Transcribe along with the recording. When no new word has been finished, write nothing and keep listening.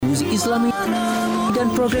muzik Islami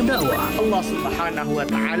dan program dakwah. Allah Subhanahu wa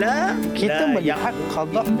taala kita melihat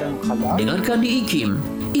qada dan qadar. Dengarkan di IKIM,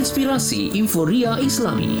 inspirasi Inforia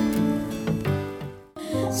Islami.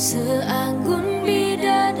 Seanggun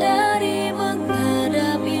bidadari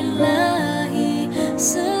menghadap Ilahi,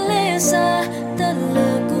 selesa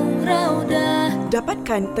telekung raudah.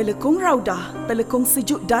 Dapatkan Telekung Raudah, telekung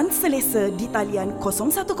sejuk dan selesa di talian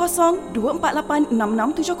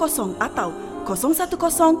 010-248-6670 atau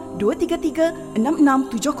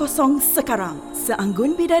 010-233-6670 sekarang.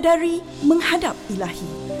 Seanggun bidadari menghadap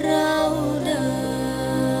Ilahi. Raudah.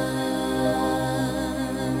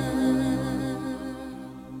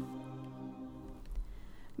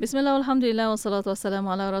 Bismillah, alhamdulillah, wassalatu wassalamu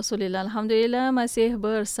ala rasulillah. Alhamdulillah masih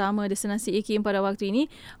bersama Destinasi IKIM pada waktu ini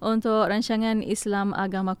untuk rancangan Islam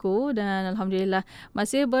Agamaku, dan alhamdulillah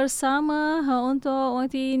masih bersama untuk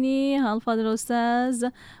waktu ini Al-Fadhil Ustaz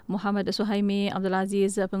Muhammad Suhaimi Abdul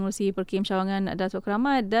Aziz, pengerusi Perkim Cawangan Datuk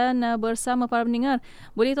Keramat, dan bersama para pendengar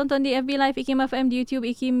boleh tonton di FB Live IKIM FM, di YouTube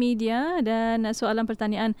IKIM Media, dan soalan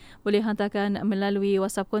pertanyaan boleh hantarkan melalui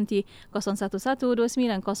WhatsApp konti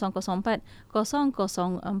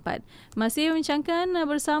 0112900400. Masih membincangkan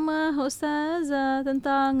bersama Ustaz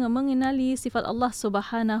tentang mengenali sifat Allah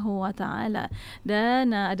Subhanahu wa taala,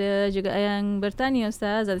 dan ada juga yang bertanya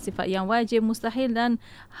Ustaz, ada sifat yang wajib, mustahil dan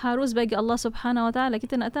harus bagi Allah Subhanahu wa taala.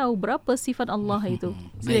 Kita nak tahu berapa sifat Allah itu.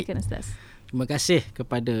 Silakan Ustaz. Terima kasih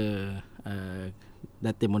kepada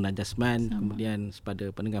Datin Mona Jasman, kemudian kepada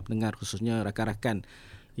pendengar-pendengar, khususnya rakan-rakan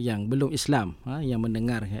yang belum Islam, yang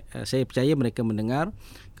mendengar. Saya percaya mereka mendengar.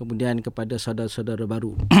 Kemudian kepada saudara-saudara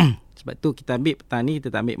baru. Sebab tu kita ambil petang ni, kita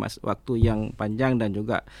tak ambil waktu yang panjang dan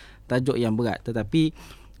juga tajuk yang berat, tetapi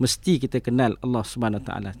mesti kita kenal Allah Subhanahu Wa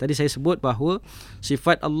Taala. Tadi saya sebut bahawa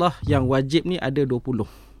sifat Allah yang wajib ni ada 20,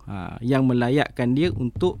 yang melayakkan dia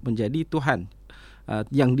untuk menjadi Tuhan,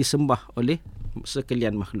 yang disembah oleh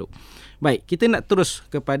sekalian makhluk. Baik, kita nak terus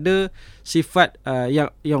kepada sifat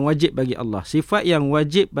yang wajib bagi Allah. Sifat yang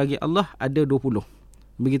wajib bagi Allah ada 20.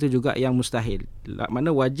 Begitu juga yang mustahil.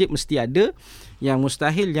 Mana wajib mesti ada, yang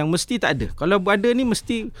mustahil yang mesti tak ada. Kalau ada ni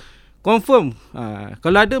mesti confirm.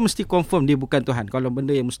 Kalau ada mesti confirm dia bukan Tuhan. Kalau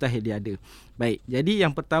benda yang mustahil dia ada. Baik, jadi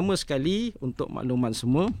yang pertama sekali untuk makluman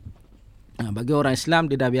semua, bagi orang Islam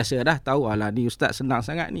dia dah biasa dah tahu, alah ni ustaz senang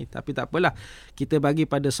sangat ni, tapi tak apalah, kita bagi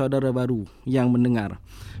pada saudara baru yang mendengar.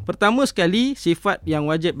 Pertama sekali, sifat yang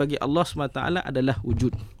wajib bagi Allah SWT adalah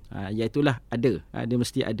wujud, iaitulah ada, dia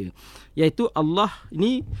mesti ada. Iaitu Allah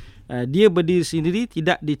ni dia berdiri sendiri,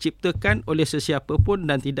 tidak diciptakan oleh sesiapa pun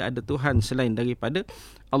dan tidak ada Tuhan selain daripada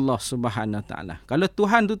Allah Subhanahu Taala. Kalau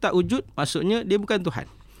Tuhan tu tak wujud, maksudnya dia bukan Tuhan.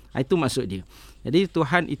 Itu maksud dia. Jadi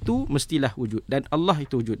Tuhan itu mestilah wujud dan Allah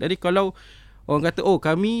itu wujud. Jadi kalau orang kata, oh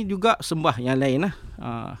kami juga sembah yang lain lah,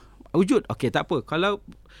 wujud, okey tak apa. Kalau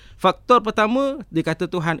faktor pertama dia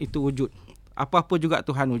kata Tuhan itu wujud, apa-apa juga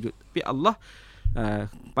Tuhan wujud. Tapi Allah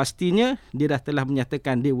pastinya dia dah telah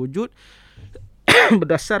menyatakan dia wujud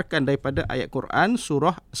berdasarkan daripada ayat Quran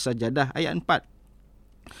surah Sajadah ayat 4.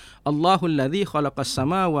 Allahul ladzi khalaqas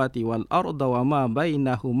samawati wal arda wa ma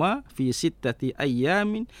bainahuma fi sittati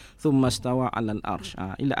ayyamin thumma istawa 'alal arsy.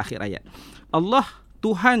 Ila akhir ayat. Allah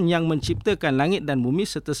Tuhan yang menciptakan langit dan bumi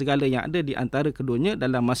serta segala yang ada di antara keduanya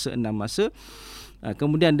dalam masa 6 masa.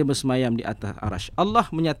 Kemudian dia bersemayam di atas arasy. Allah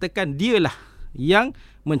menyatakan dialah yang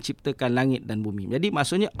menciptakan langit dan bumi. Jadi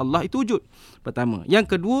maksudnya Allah itu wujud. Pertama.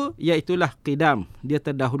 Yang kedua, iaitulah qidam. Dia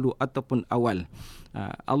terdahulu ataupun awal.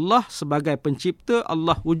 Allah sebagai pencipta,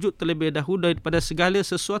 Allah wujud terlebih dahulu daripada segala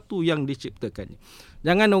sesuatu yang diciptakannya.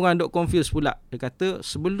 Jangan orang dok confuse pula. Dia kata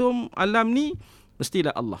sebelum alam ni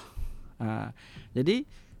mestilah Allah. Jadi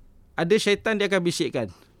ada syaitan dia akan bisikkan,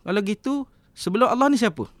 kalau gitu sebelum Allah ni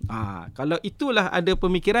siapa? Kalau itulah ada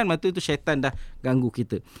pemikiran, maka itu syaitan dah ganggu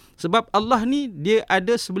kita. Sebab Allah ni dia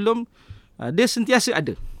ada sebelum, dia sentiasa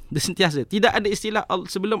ada. Dia sentiasa. Tidak ada istilah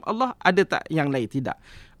sebelum Allah ada tak yang lain, tidak.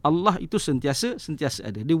 Allah itu sentiasa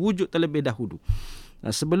ada. Dia wujud terlebih dahulu.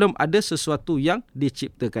 Sebelum ada sesuatu yang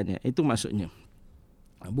diciptakannya. Itu maksudnya.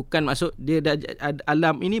 Bukan maksud dia dah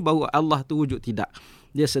alam ini baru Allah tu wujud, tidak.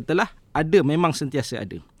 Dia setelah ada, memang sentiasa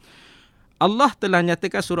ada. Allah telah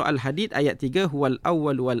nyatakan surah Al-Hadid ayat 3, huwal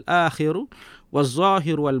awwal wal akhiru waz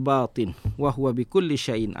zahir wal batin wa huwa bikulli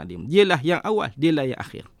syai'in alim. Dialah yang awal, dialah yang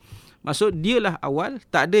akhir. Maksud dialah awal,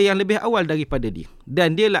 tak ada yang lebih awal daripada dia.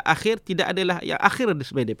 Dan dialah akhir, tidak adalah yang akhir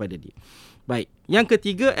daripada dia. Baik. Yang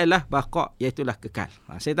ketiga ialah baqa', iaitulah kekal.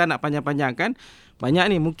 Saya tak nak panjang-panjangkan. Banyak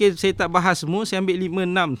ni, mungkin saya tak bahas semua, saya ambil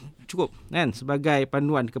 5-6 cukup kan, sebagai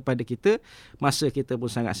panduan kepada kita. Masa kita pun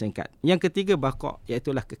sangat singkat. Yang ketiga baqa',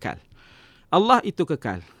 iaitulah kekal. Allah itu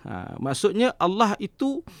kekal. Maksudnya Allah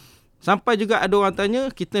itu Sampai juga ada orang tanya,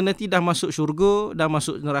 kita nanti dah masuk syurga, dah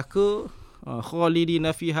masuk neraka, khalidina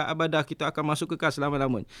fiha abada, kita akan masuk kekal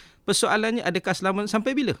selama-lamanya. Persoalannya, adakah selama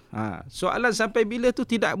sampai bila? Soalan sampai bila tu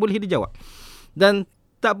tidak boleh dijawab. Dan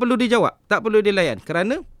tak perlu dijawab, tak perlu dilayan.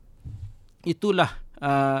 Kerana itulah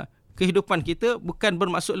kehidupan kita, bukan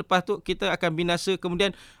bermaksud lepas tu kita akan binasa,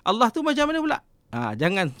 kemudian Allah tu macam mana pula?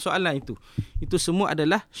 Jangan soalan itu. Itu semua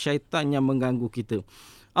adalah syaitan yang mengganggu kita.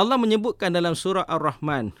 Allah menyebutkan dalam surah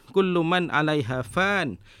Ar-Rahman, kullu man 'alaiha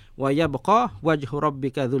fan wa yabqa wajhu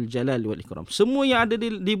rabbika dzul jalali wal ikram. Semua yang ada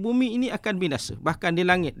di bumi ini akan binasa, bahkan di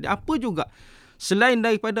langit. Apa juga selain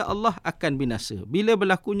daripada Allah akan binasa. Bila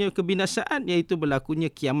berlakunya kebinasaan, iaitu berlakunya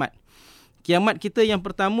kiamat. Kiamat kita yang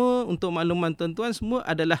pertama, untuk makluman tuan-tuan semua,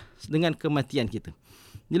 adalah dengan kematian kita.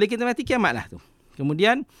 Bila kita mati, kiamatlah tu.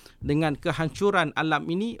 Kemudian dengan kehancuran alam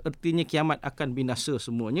ini, artinya kiamat akan binasa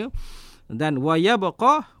semuanya. Dan wa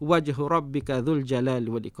yabqa wajhu rabbika dzul jalali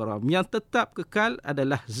wal ikram. Yang tetap kekal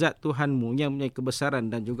adalah zat Tuhanmu yang mempunyai kebesaran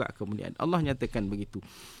dan juga kemuliaan. Allah nyatakan begitu.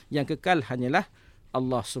 Yang kekal hanyalah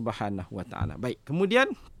Allah Subhanahu wa taala. Baik, kemudian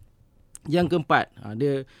yang keempat,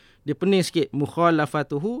 dia pening sikit,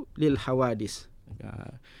 mukhalafatuhu lil hawadis.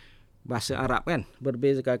 Bahasa Arab kan,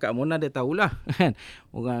 berbeza. Kakak Mona dia tahulah kan,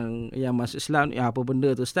 orang yang masuk Islam apa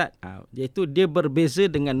benda tu Ustaz, iaitu dia berbeza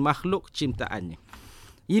dengan makhluk ciptaannya.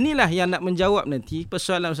 Inilah yang nak menjawab nanti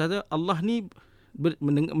persoalan Ustaz. Allah ni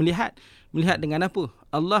melihat dengan apa?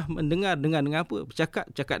 Allah mendengar dengan apa?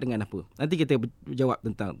 Bercakap dengan apa? Nanti kita jawab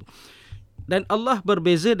tentang tu. Dan Allah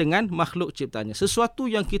berbeza dengan makhluk ciptaannya. Sesuatu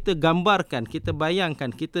yang kita gambarkan, kita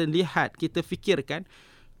bayangkan, kita lihat, kita fikirkan,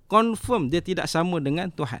 confirm dia tidak sama dengan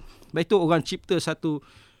Tuhan. Baik tu orang cipta satu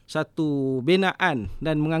binaan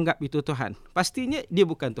dan menganggap itu Tuhan, pastinya dia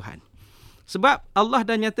bukan Tuhan. Sebab Allah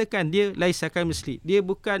dah nyatakan dia laisa kamitsli. Dia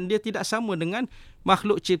tidak sama dengan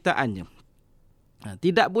makhluk ciptaannya.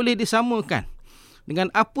 Tidak boleh disamakan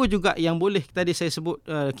dengan apa juga yang boleh tadi saya sebut,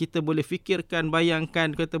 kita boleh fikirkan,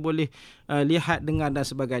 bayangkan, kita boleh lihat, dengar dan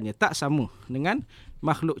sebagainya. Tak sama dengan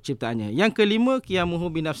makhluk ciptaannya. Yang kelima,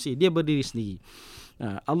 qiyamuhu binafsi. Dia berdiri sendiri.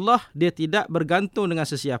 Allah, dia tidak bergantung dengan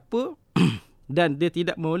sesiapa dan dia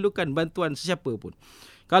tidak memerlukan bantuan sesiapa pun.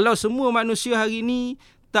 Kalau semua manusia hari ini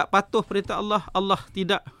tak patuh perintah Allah, Allah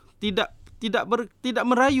tidak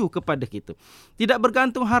merayu kepada kita, tidak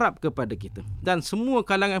bergantung harap kepada kita. Dan semua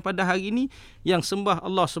kalangan pada hari ini yang sembah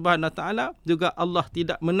Allah Subhanahu Wa Taala, juga Allah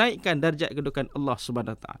tidak menaikkan darjat kedudukan Allah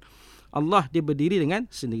Subhanahu Wa Taala. Allah dia berdiri dengan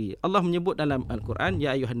sendiri. Allah menyebut dalam Al-Quran,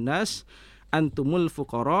 ya ayuhan nas antumul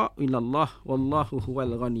fuqara ilallah wallahu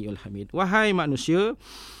huwal ghaniyul hamid. Wahai manusia,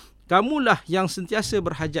 kamulah yang sentiasa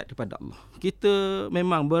berhajat kepada Allah. Kita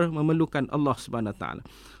memang memerlukan Allah Subhanahu Wa Taala.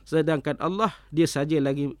 Sedangkan Allah, dia saja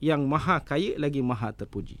lagi yang maha kaya, lagi maha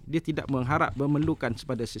terpuji. Dia tidak mengharap memerlukan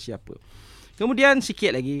kepada sesiapa. Kemudian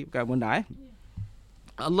sikit lagi Kak Mona,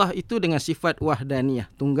 Allah itu dengan sifat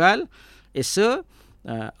wahdaniyah, tunggal, esa.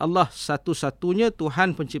 Allah satu-satunya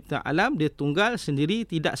Tuhan pencipta alam, dia tunggal sendiri,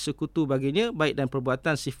 tidak sekutu baginya, baik dan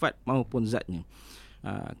perbuatan, sifat maupun zatnya.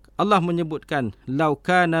 Allah menyebutkan, lau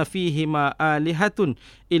kana fihi ma alihatun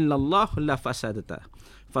illallah la fasadata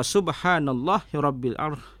fasubhanallahi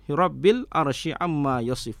rabbil arsy amma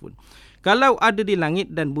yasifun. Kalau ada di langit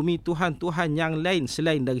dan bumi Tuhan-Tuhan yang lain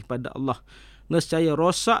selain daripada Allah, nescaya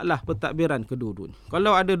rosaklah pentadbiran kedua-duanya.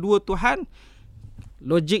 Kalau ada dua Tuhan,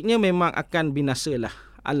 logiknya memang akan binasalah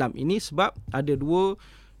alam ini, sebab ada dua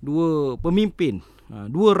pemimpin,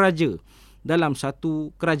 dua raja dalam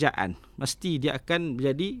satu kerajaan. Mesti dia akan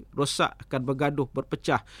menjadi rosak, akan bergaduh,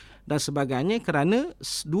 berpecah dan sebagainya, kerana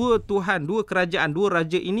dua Tuhan, dua kerajaan, dua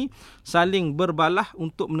raja ini saling berbalah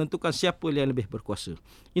untuk menentukan siapa yang lebih berkuasa.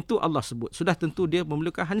 Itu Allah sebut. Sudah tentu dia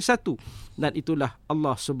memerlukan hanya satu, dan itulah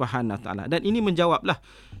Allah Subhanahu Wa Taala. Dan ini menjawablah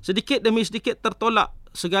sedikit demi sedikit tertolak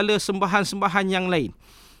segala sembahan-sembahan yang lain.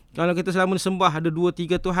 Kalau kita selama ni sembah ada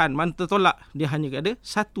 2-3 Tuhan, mana tertolak? Dia hanya ada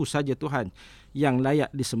satu saja Tuhan yang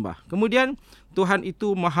layak disembah. Kemudian Tuhan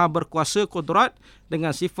itu maha berkuasa, kudrat,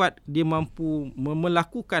 dengan sifat dia mampu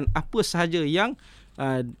melakukan apa sahaja yang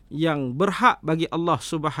berhak bagi Allah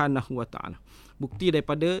Subhanahu Wa Taala. Bukti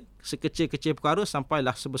daripada sekecil-kecil perkara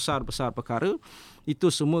sampailah sebesar-besar perkara,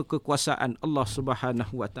 itu semua kekuasaan Allah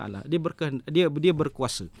Subhanahu Wa Taala. Dia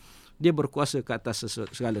berkuasa. Dia berkuasa ke atas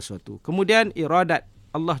segala sesuatu. Kemudian iradat,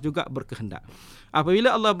 Allah juga berkehendak.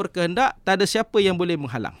 Apabila Allah berkehendak, tak ada siapa yang boleh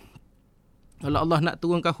menghalang. Kalau Allah nak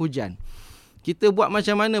turunkan hujan, kita buat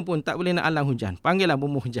macam mana pun tak boleh nak halang hujan. Panggillah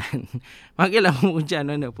bumbu hujan. Panggillah bumbu hujan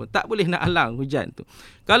mana pun, tak boleh nak halang hujan tu.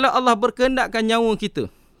 Kalau Allah berkehendakkan nyawa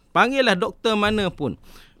kita, panggillah doktor mana pun,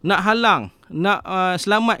 nak halang, nak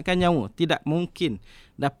selamatkan nyawa, tidak mungkin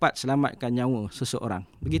dapat selamatkan nyawa seseorang.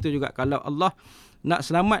 Begitu juga kalau Allah nak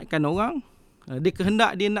selamatkan orang, dia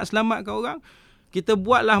kehendak dia nak selamatkan orang, kita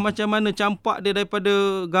buatlah macam mana, campak dia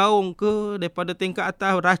daripada gaung ke, daripada tingkat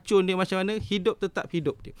atas, racun dia macam mana, hidup tetap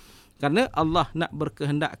hidup dia. Kerana Allah nak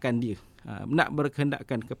berkehendakkan dia. Nak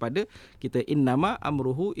berkehendakkan kepada kita, innama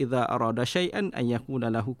amruhu idza arada syai'an an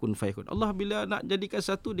yakuna lahu kun fayakun. Allah bila nak jadikan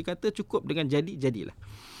satu, dia kata cukup dengan jadilah.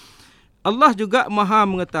 Allah juga Maha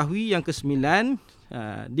mengetahui, yang ke-9,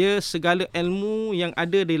 dia segala ilmu yang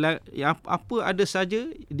ada di apa ada saja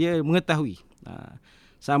dia mengetahui.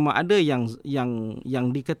 Sama ada yang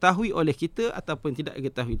diketahui oleh kita ataupun tidak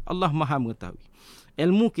diketahui, Allah Maha mengetahui.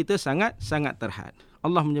 Ilmu kita sangat terhad.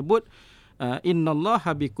 Allah menyebut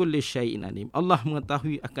innallaha bikulli syai'in alim. Allah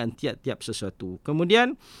mengetahui akan tiap-tiap sesuatu.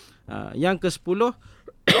 Kemudian yang ke-10,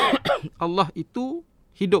 Allah itu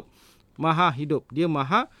hidup, Maha hidup.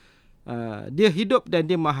 Dia hidup dan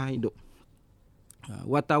dia Maha hidup.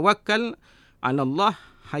 Wa tawakkal 'alallah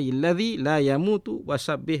hayyalladzi la yamutu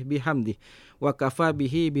wasabbih bihamdihi wa kafa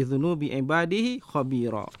bihi bidzunubi ibadihi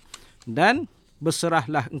khabira. Dan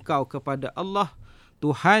berserahlah engkau kepada Allah,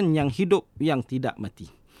 Tuhan yang hidup, yang tidak mati.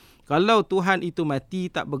 Kalau Tuhan itu mati,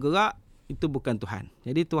 tak bergerak, itu bukan Tuhan.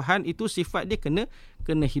 Jadi Tuhan itu sifat dia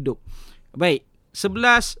kena hidup. Baik,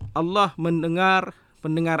 11, Allah mendengar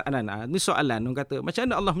pendengaran. Ini soalan, orang kata macam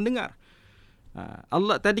mana Allah mendengar?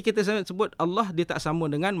 Allah tadi kita sebut Allah dia tak sama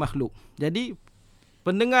dengan makhluk. Jadi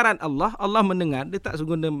pendengaran Allah mendengar, dia tak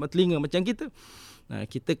guna telinga macam kita.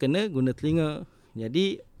 Kita kena guna telinga.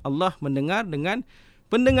 Jadi Allah mendengar dengan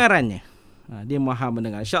pendengarannya. Dia Maha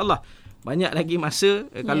mendengar. InsyaAllah banyak lagi masa.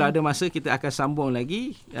 Kalau ada masa, kita akan sambung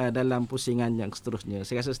lagi dalam pusingan yang seterusnya.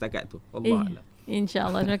 Saya rasa setakat tu. Allah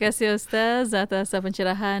InsyaAllah. Terima kasih Ustaz atas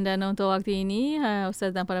pencerahan dan untuk waktu ini. Ustaz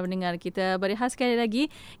dan para pendengar, kita berehat sekali lagi.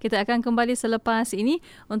 Kita akan kembali selepas ini.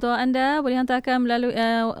 Untuk anda boleh hantarkan melalui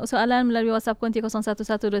soalan melalui WhatsApp konti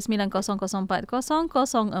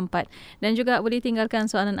 0112900404 dan juga boleh tinggalkan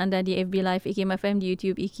soalan anda di FB Live IKIM FM, di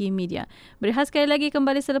YouTube IKIM Media. Berehat sekali lagi,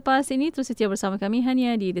 kembali selepas ini. Terus setia bersama kami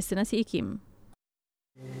hanya di Destinasi IKIM.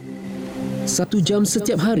 1 jam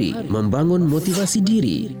setiap hari membangun motivasi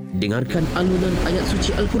diri. Dengarkan alunan ayat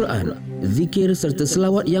suci Al-Quran, zikir serta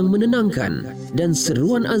selawat yang menenangkan dan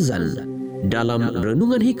seruan azan dalam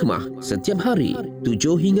Renungan Hikmah setiap hari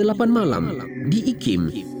 7 hingga 8 malam di IKIM,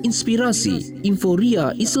 Inspirasi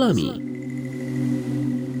Inforia Islami.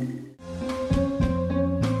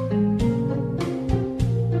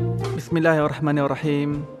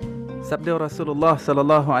 Bismillahirrahmanirrahim. Sabda Rasulullah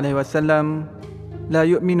sallallahu alaihi wasallam, la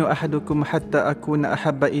yu'minu ahadukum hatta akuna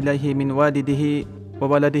ahabba ilaihi min walidihi wa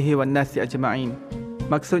waladihi wan nasi ajma'in.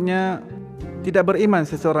 Maksudnya, tidak beriman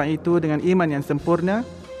seseorang itu dengan iman yang sempurna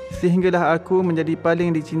sehinggalah aku menjadi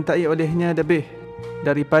paling dicintai olehnya lebih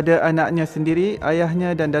daripada anaknya sendiri,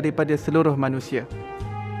 ayahnya dan daripada seluruh manusia.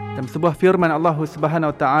 Dalam sebuah firman Allah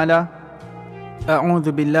Subhanahu wa taala,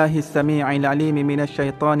 a'udzu billahi as-sami'il 'alim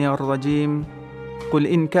minasy-syaithanir rajim. قل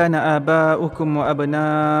إن كان آباؤكم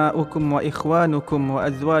وأبناؤكم وإخوانكم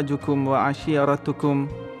وأزواجكم وعشيرتكم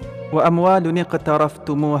وأموال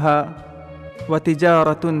اقترفتموها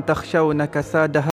وتجارة تخشون كسادها